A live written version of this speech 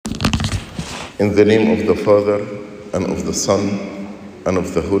In the name of the Father, and of the Son, and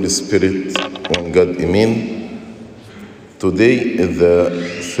of the Holy Spirit, one God, Amen. Today is the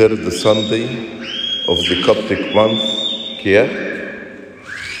third Sunday of the Coptic month, Kiyah.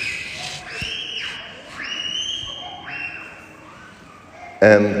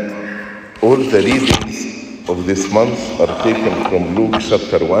 And all the readings of this month are taken from Luke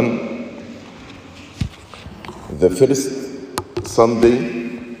chapter 1. The first Sunday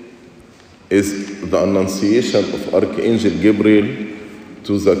is the Annunciation of Archangel Gabriel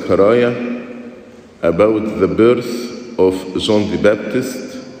to Zechariah about the birth of John the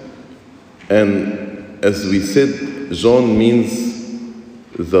Baptist. And as we said, John means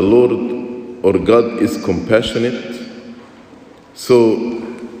the Lord or God is compassionate. So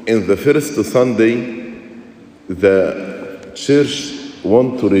in the first Sunday, the church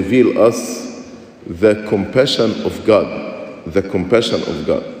wants to reveal us the compassion of God, the compassion of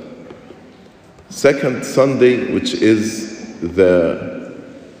God. Second Sunday, which is the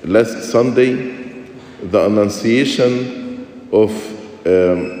last Sunday, the Annunciation of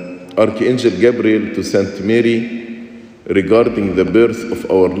Archangel Gabriel to Saint Mary regarding the birth of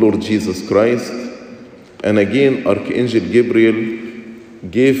our Lord Jesus Christ. And again, Archangel Gabriel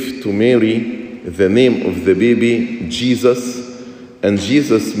gave to Mary the name of the baby, Jesus, and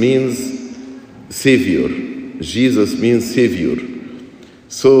Jesus means Savior. Jesus means Savior.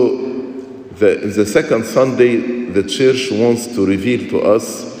 So the second Sunday, the church wants to reveal to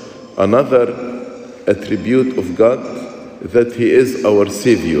us another attribute of God, that He is our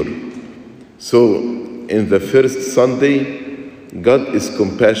Savior. So in the first Sunday, God is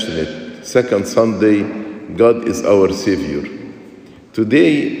compassionate. Second Sunday, God is our Savior.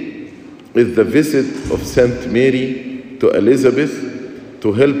 Today is the visit of Saint Mary to Elizabeth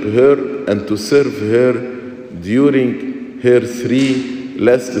to help her and to serve her during her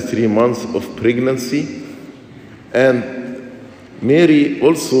last 3 months of pregnancy. And Mary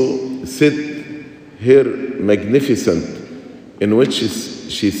also said her magnificent, in which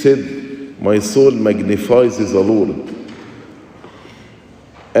she said, "My soul magnifies the Lord,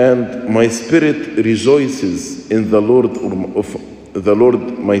 and my spirit rejoices in the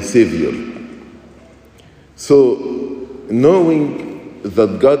Lord my Savior." So, knowing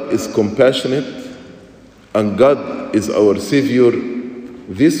that God is compassionate and God is our Savior,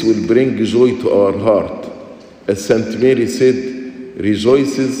 this will bring joy to our heart. As Saint Mary said,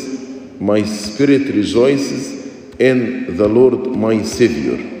 "Rejoices, my spirit rejoices in the Lord my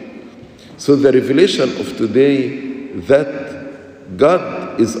Savior." So the revelation of today, that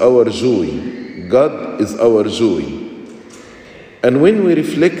God is our joy. God is our joy. And when we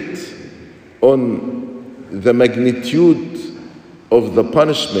reflect on the magnitude of the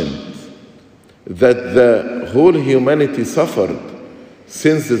punishment that the whole humanity suffered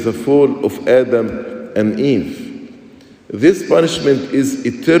since the fall of Adam and Eve, this punishment is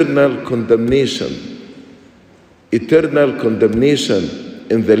eternal condemnation. Eternal condemnation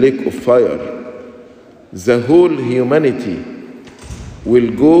in the lake of fire. The whole humanity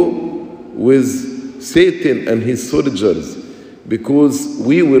will go with Satan and his soldiers because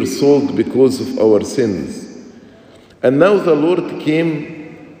we were sold because of our sins. And now the Lord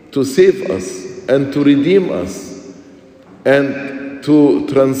came to save us and to redeem us and to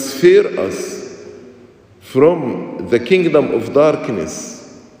transfer us from the kingdom of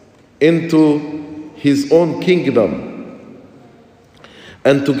darkness into His own kingdom,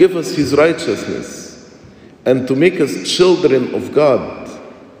 and to give us His righteousness, and to make us children of God,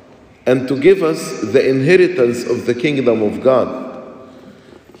 and to give us the inheritance of the kingdom of God.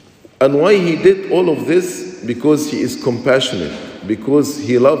 And why He did all of this? Because He is compassionate, because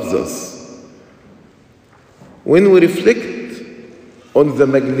He loves us. When we reflect on the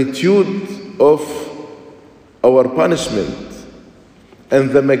magnitude of our punishment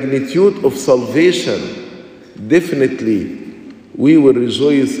and the magnitude of salvation, definitely we will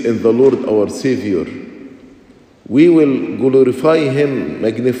rejoice in the Lord our Savior. We will glorify Him,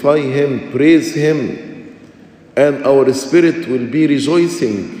 magnify Him, praise Him, and our spirit will be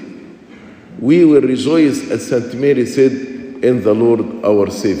rejoicing. We will rejoice, as Saint Mary said, in the Lord our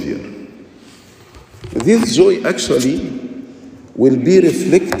Savior. This joy actually will be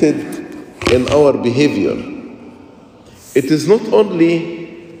reflected in our behavior. It is not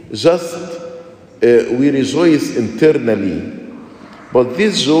only just we rejoice internally, but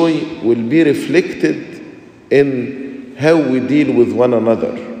this joy will be reflected in how we deal with one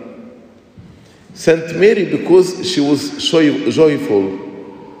another. Saint Mary, because she was joyful,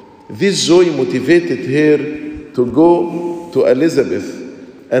 this joy motivated her to go to Elizabeth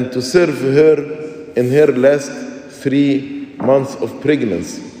and to serve her in her last 3 months of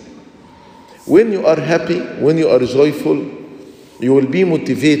pregnancy. When you are happy, when you are joyful, you will be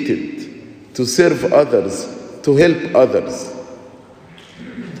motivated to serve others, to help others.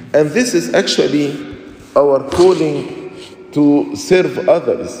 And this is actually our calling, to serve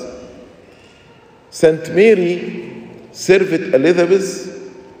others. Saint Mary served Elizabeth,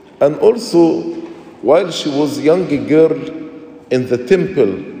 and also while she was a young girl in the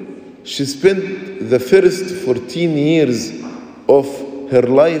temple, she spent the first 14 years of her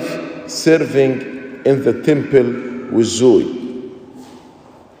life serving in the temple with joy.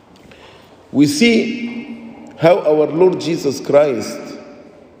 We see how our Lord Jesus Christ,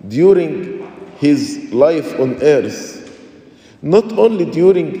 during his life on earth, not only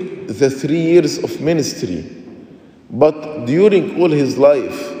during the 3 years of ministry, but during all his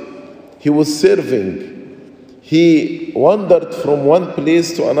life, he was serving. He wandered from one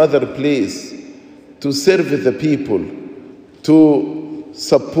place to another place to serve the people, to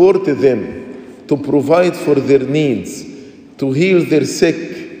support them, to provide for their needs, to heal their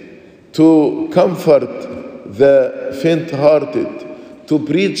sick, to comfort the faint-hearted, to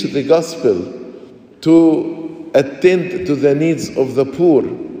preach the gospel, to attend to the needs of the poor.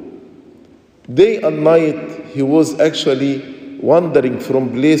 Day and night, he was actually wandering from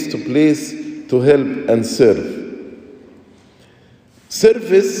place to place to help and serve.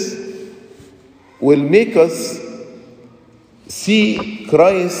 Service will make us see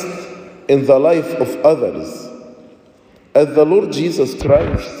Christ in the life of others. As the Lord Jesus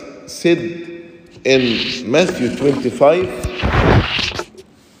Christ said in Matthew 25,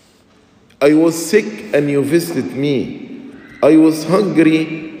 I was sick and you visited me. I was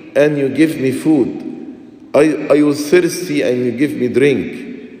hungry and you gave me food. I was thirsty and you gave me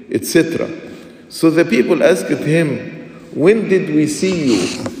drink, etc. So the people asked him, when did we see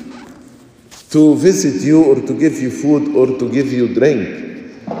you to visit you or to give you food or to give you drink?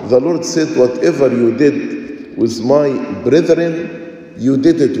 The Lord said, whatever you did with my brethren, you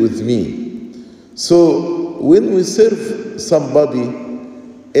did it with me. So when we serve somebody,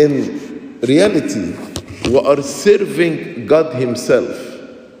 in reality, we are serving God himself.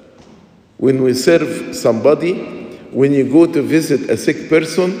 When we serve somebody, when you go to visit a sick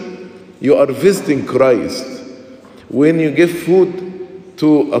person, you are visiting Christ. When you give food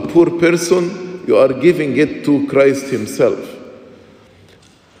to a poor person, you are giving it to Christ himself.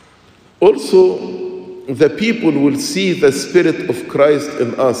 Also, the people will see the Spirit of Christ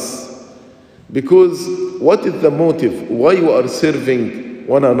in us. Because what is the motive? Why you are serving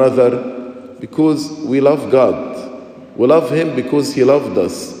one another? Because we love God. We love him because he loved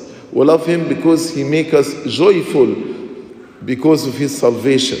us. We love him because he makes us joyful because of his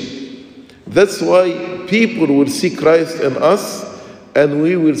salvation. That's why people will see Christ in us and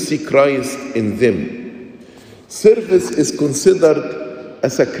we will see Christ in them. Service is considered a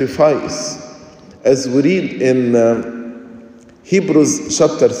sacrifice. As we read in Hebrews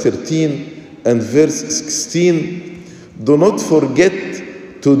chapter 13 and verse 16, do not forget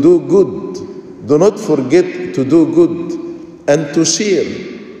to do good. Do not forget to do good and to share.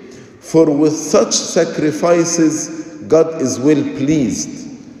 For with such sacrifices, God is well pleased.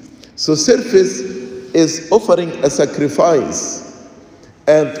 So service is offering a sacrifice.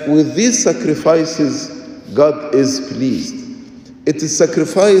 And with these sacrifices, God is pleased. It is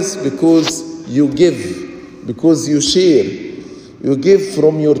sacrifice because you give, because you share. You give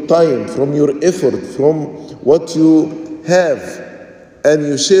from your time, from your effort, from what you have, and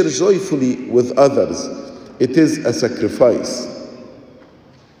you share joyfully with others. It is a sacrifice.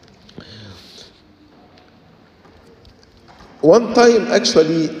 One time,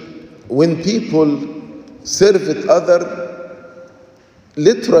 actually, when people served other,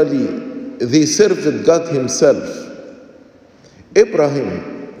 literally, they served God himself.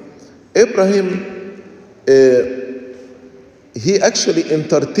 Abraham, he actually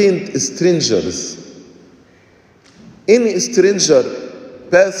entertained strangers. Any stranger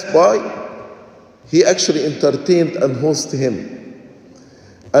passed by, he actually entertained and hosted him.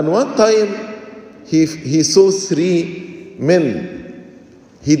 And one time, he saw 3 men.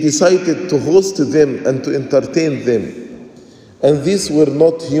 He decided to host them and to entertain them. And these were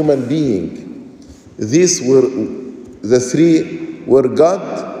not human beings. These were, the 3 were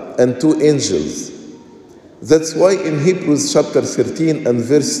God and 2 angels. That's why in Hebrews chapter 13 and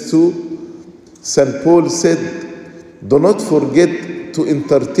verse 2, St. Paul said, do not forget to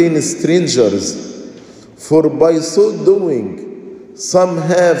entertain strangers, for by so doing, some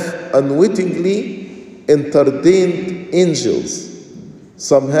have unwittingly entertained angels.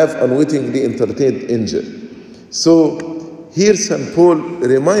 Some have unwittingly entertained angels. So here St. Paul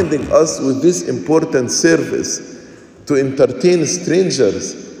reminding us with this important service to entertain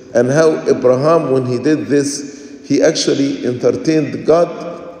strangers and how Abraham, when he did this, he actually entertained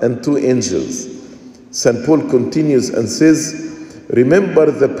God and two angels. St. Paul continues and says,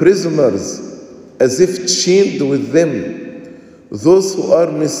 remember the prisoners as if chained with them, those who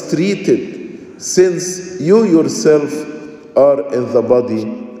are mistreated, since you yourself are in the body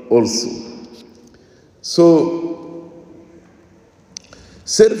also. So,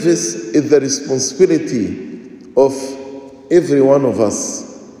 service is the responsibility of every one of us.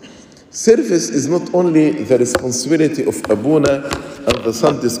 Service is not only the responsibility of Abuna and the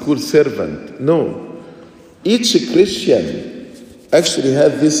Sunday school servant. No. Each Christian actually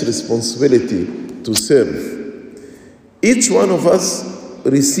has this responsibility to serve. Each one of us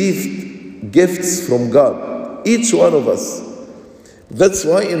received gifts from God. Each one of us. That's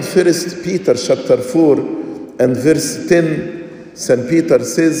why in 1 Peter chapter 4 and verse 10, St. Peter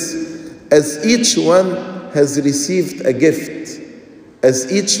says, as each one has received a gift,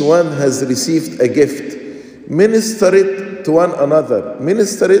 as each one has received a gift, minister it to one another.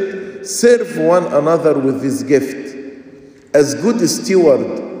 Minister it, serve one another with this gift, as good steward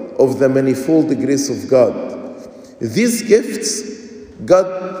of the manifold grace of God. These gifts,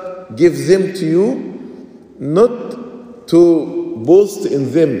 God gives them to you, not to boast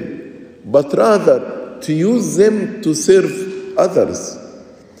in them, but rather to use them to serve others.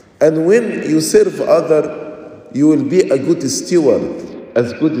 And when you serve others, you will be a good steward,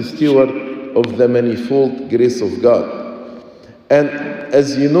 as good steward of the manifold grace of God. And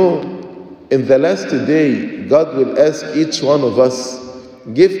as you know, in the last day, God will ask each one of us,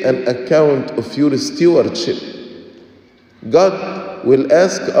 give an account of your stewardship. God will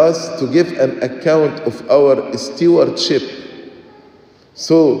ask us to give an account of our stewardship.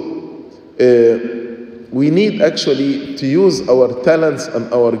 So, we need actually to use our talents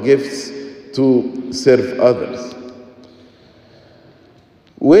and our gifts to serve others.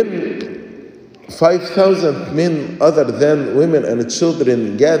 When 5,000 men other than women and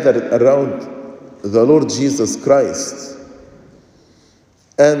children gathered around the Lord Jesus Christ,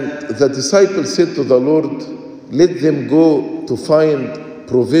 and the disciples said to the Lord, let them go to find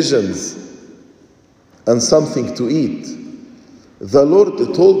provisions and something to eat. The Lord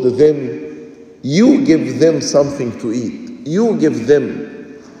told them, you give them something to eat. You give them.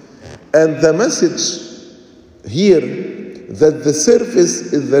 And the message here, that the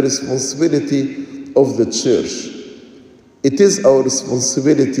service is the responsibility of the church. It is our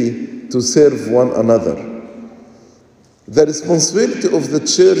responsibility to serve one another. The responsibility of the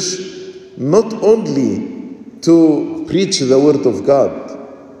church not only to preach the word of God,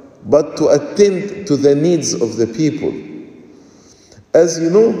 but to attend to the needs of the people. As you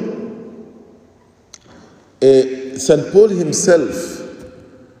know, St. Paul himself,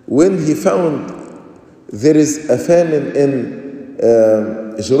 when he found there is a famine in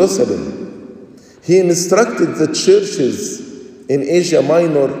Jerusalem, he instructed the churches in Asia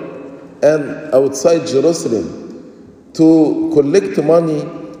Minor and outside Jerusalem to collect money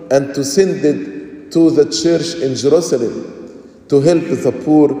and to send it to the church in Jerusalem to help the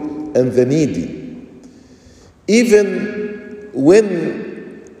poor and the needy. Even when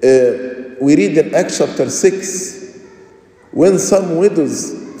we read in Acts chapter 6, when some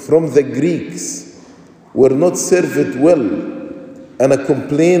widows from the Greeks were not served well, and a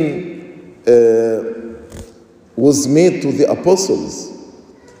complaint was made to the apostles,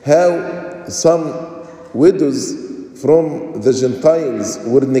 how some widows from the Gentiles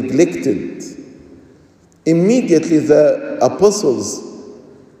were neglected. Immediately the apostles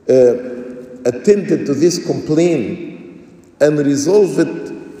attended to this complaint and resolved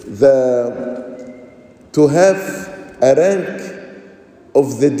to have a rank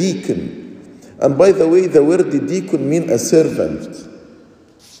of the deacon. And by the way, the word deacon means a servant.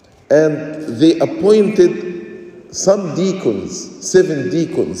 And they appointed some deacons, 7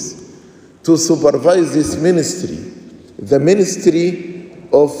 deacons, to supervise this ministry, the ministry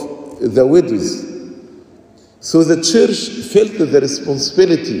of the widows. So the church felt the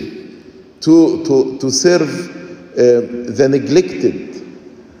responsibility to serve the neglected,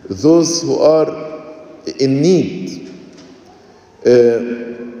 those who are in need.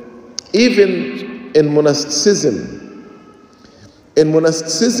 Even in monasticism,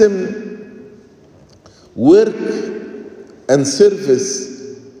 work and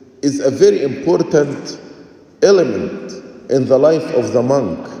service is a very important element in the life of the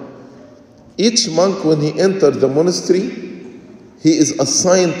monk. Each monk, when he enters the monastery, he is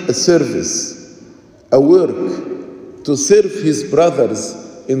assigned a service, a work to serve his brothers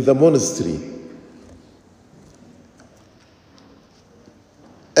in the monastery.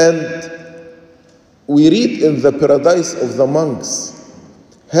 And we read in the Paradise of the Monks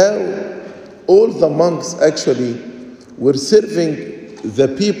how all the monks actually were serving the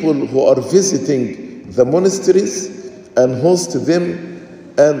people who are visiting the monasteries and host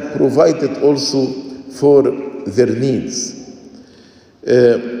them and provided also for their needs.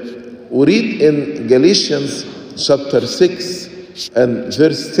 We read in Galatians chapter 6 and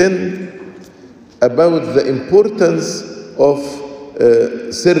verse 10 about the importance of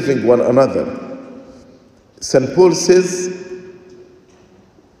serving one another. St. Paul says,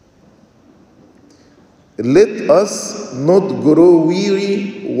 let us not grow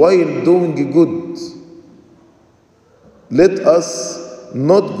weary while doing good. Let us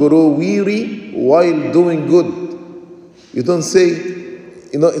not grow weary while doing good. You don't say,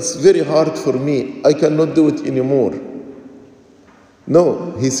 it's very hard for me, I cannot do it anymore.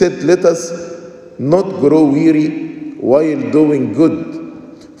 No, he said, let us not grow weary while doing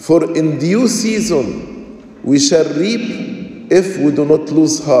good. For in due season we shall reap if we do not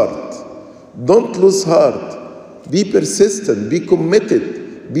lose heart. Don't lose heart. Be persistent, be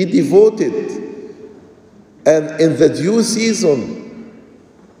committed, be devoted. And in the due season,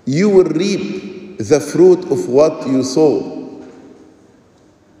 you will reap the fruit of what you sow.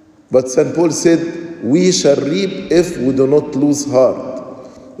 But St. Paul said, we shall reap if we do not lose heart.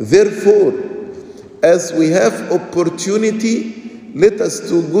 Therefore, as we have opportunity, let us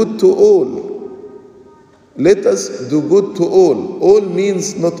do good to all. Let us do good to all. All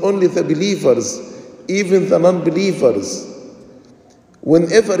means not only the believers, even the non-believers.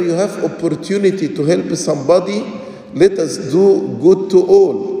 Whenever you have opportunity to help somebody, let us do good to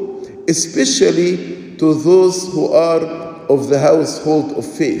all, especially to those who are of the household of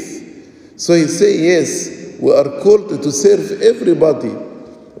faith. So he says, yes, we are called to serve everybody,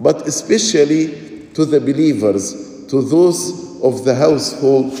 but especially to the believers, to those of the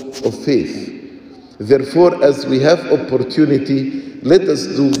household of faith. Therefore, as we have opportunity, let us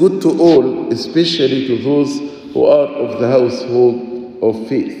do good to all, especially to those who are of the household of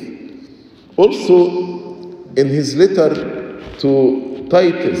faith. Also, in his letter to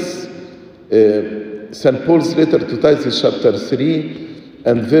Titus, St. Paul's letter to Titus chapter 3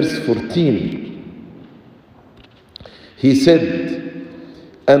 and verse 14, he said,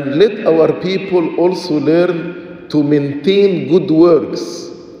 and let our people also learn to maintain good works.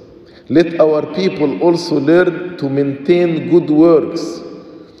 Let our people also learn to maintain good works,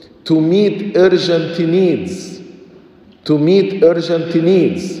 to meet urgent needs,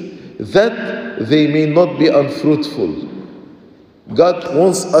 that they may not be unfruitful. God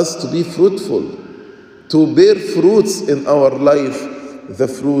wants us to be fruitful, to bear fruits in our life, the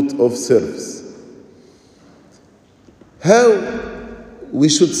fruit of service. How we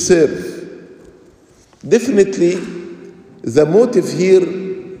should serve? Definitely, the motive here,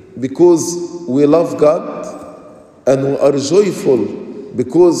 because we love God and we are joyful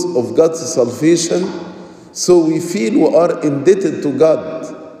because of God's salvation, so we feel we are indebted to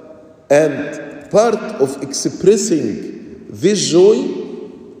God. And part of expressing this joy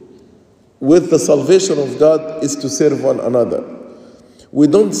with the salvation of God is to serve one another. We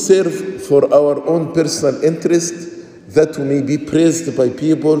don't serve for our own personal interest, that we may be praised by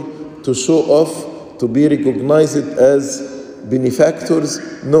people, to show off, to be recognized as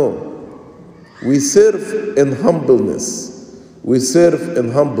benefactors. No. We serve in humbleness. We serve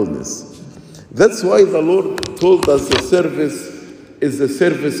in humbleness. That's why the Lord told us the service is the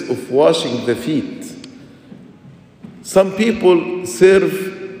service of washing the feet. Some people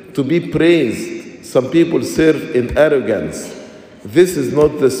serve to be praised. Some people serve in arrogance. This is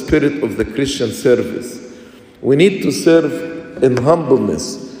not the spirit of the Christian service. We need to serve in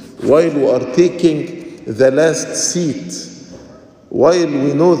humbleness while we are taking the last seat, while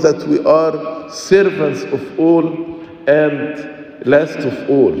we know that we are servants of all and last of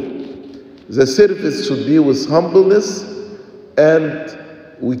all. The service should be with humbleness, and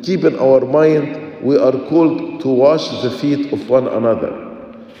we keep in our mind we are called to wash the feet of one another.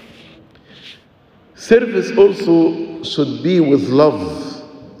 Service also should be with love,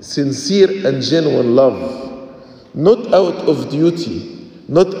 sincere and genuine love, not out of duty,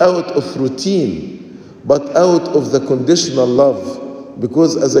 not out of routine, but out of the conditional love.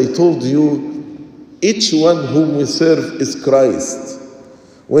 Because as I told you, each one whom we serve is Christ.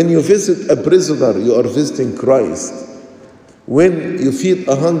 When you visit a prisoner, you are visiting Christ. When you feed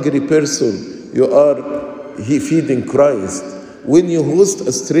a hungry person, you are feeding Christ. When you host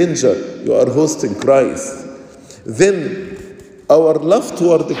a stranger, you are hosting Christ. Then our love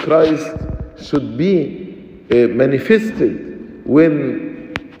toward Christ should be manifested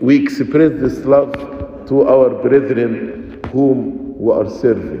when we express this love to our brethren whom we are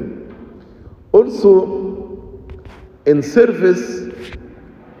serving. Also, in service,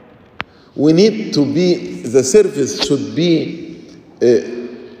 We need to be, the service should be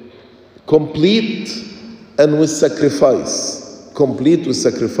complete and with sacrifice. Complete with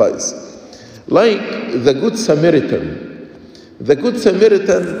sacrifice. Like the Good Samaritan. The Good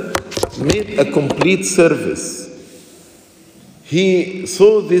Samaritan made a complete service. He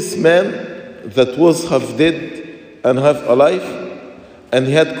saw this man that was half dead and half alive, and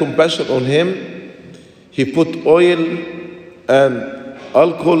he had compassion on him. He put oil and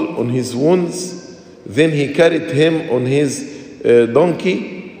alcohol on his wounds. Then he carried him on his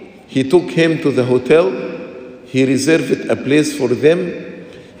donkey. He took him to the hotel. He reserved a place for them.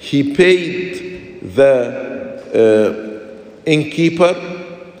 He paid the innkeeper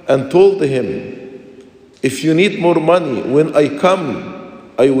and told him, if you need more money, when I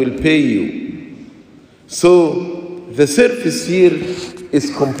come, I will pay you. So the service here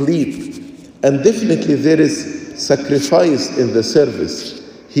is complete. And definitely there is sacrifice in the service.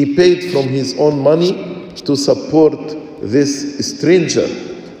 He paid from his own money to support this stranger,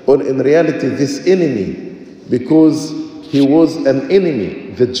 or in reality this enemy, because he was an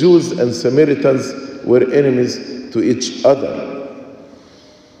enemy. The Jews and Samaritans were enemies to each other.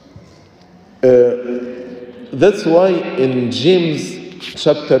 That's why in James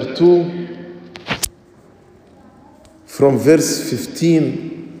chapter 2, from verse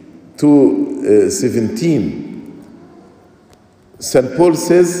 15 to 17, St. Paul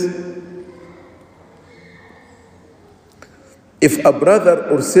says, if a brother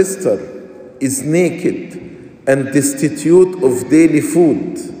or sister is naked and destitute of daily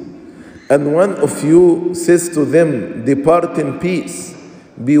food, and one of you says to them, depart in peace,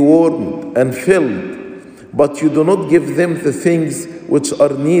 be warmed and filled, but you do not give them the things which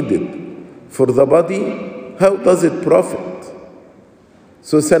are needed for the body, how does it profit?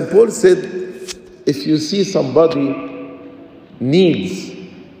 So St. Paul said, if you see somebody needs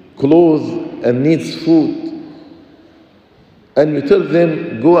clothes and needs food, and you tell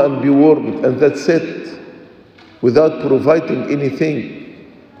them, go and be warmed, and that's it, without providing anything,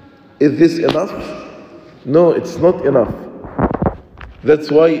 is this enough? No, it's not enough.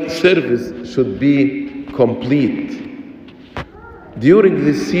 That's why service should be complete. During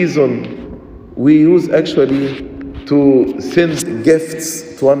this season, we use actually to send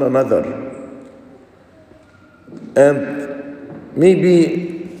gifts to one another. And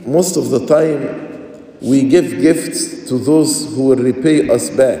maybe most of the time, we give gifts to those who will repay us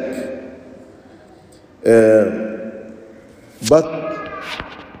back. But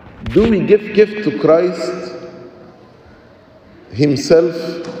do we give gift to Christ himself,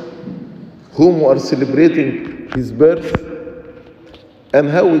 whom we are celebrating his birth? And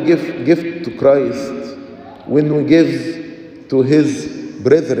how we give gift to Christ when we give to his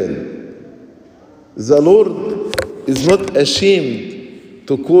brethren? The Lord is not ashamed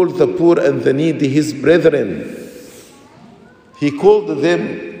to call the poor and the needy his brethren. He called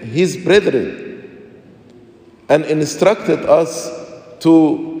them his brethren and instructed us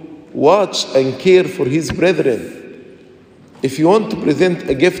to watch and care for his brethren. If you want to present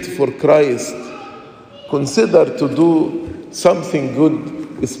a gift for Christ, consider to do something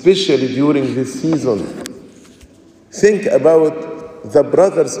good, especially during this season. Think about the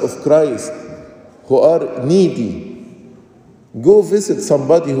brothers of Christ who are needy. Go visit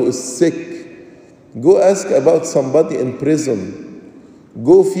somebody who is sick. Go ask about somebody in prison.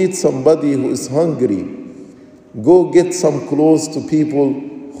 Go feed somebody who is hungry. Go get some clothes to people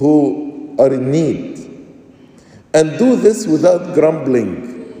who are in need. And do this without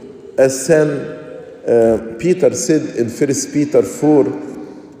grumbling, as St. Peter said in 1 Peter 4,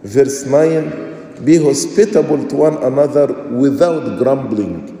 verse 9, be hospitable to one another without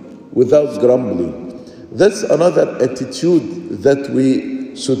grumbling. Without grumbling. That's another attitude that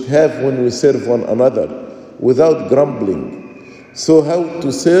we should have when we serve one another, without grumbling. So how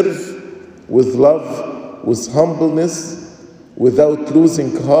to serve? With love, with humbleness, without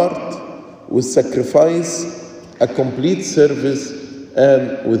losing heart, with sacrifice, a complete service,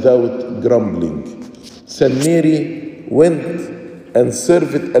 and without grumbling. Saint Mary went and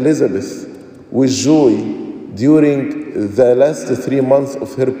served Elizabeth with joy during the last 3 months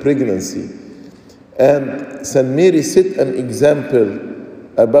of her pregnancy. And Saint Mary set an example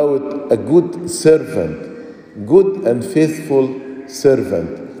about a good servant, good and faithful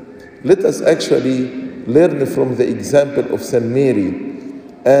servant. Let us actually learn from the example of Saint Mary.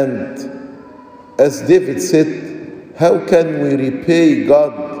 And as David said, how can we repay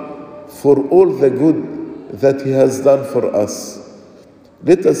God for all the good that he has done for us?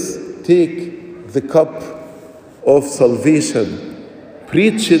 Let us take the cup of salvation,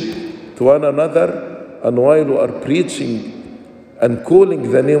 preach it to one another, and while we are preaching and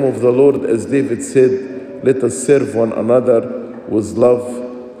calling the name of the Lord, as David said, let us serve one another with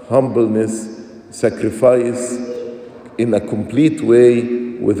love, humbleness, sacrifice, in a complete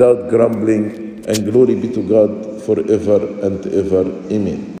way, without grumbling, and glory be to God forever and ever. Amen.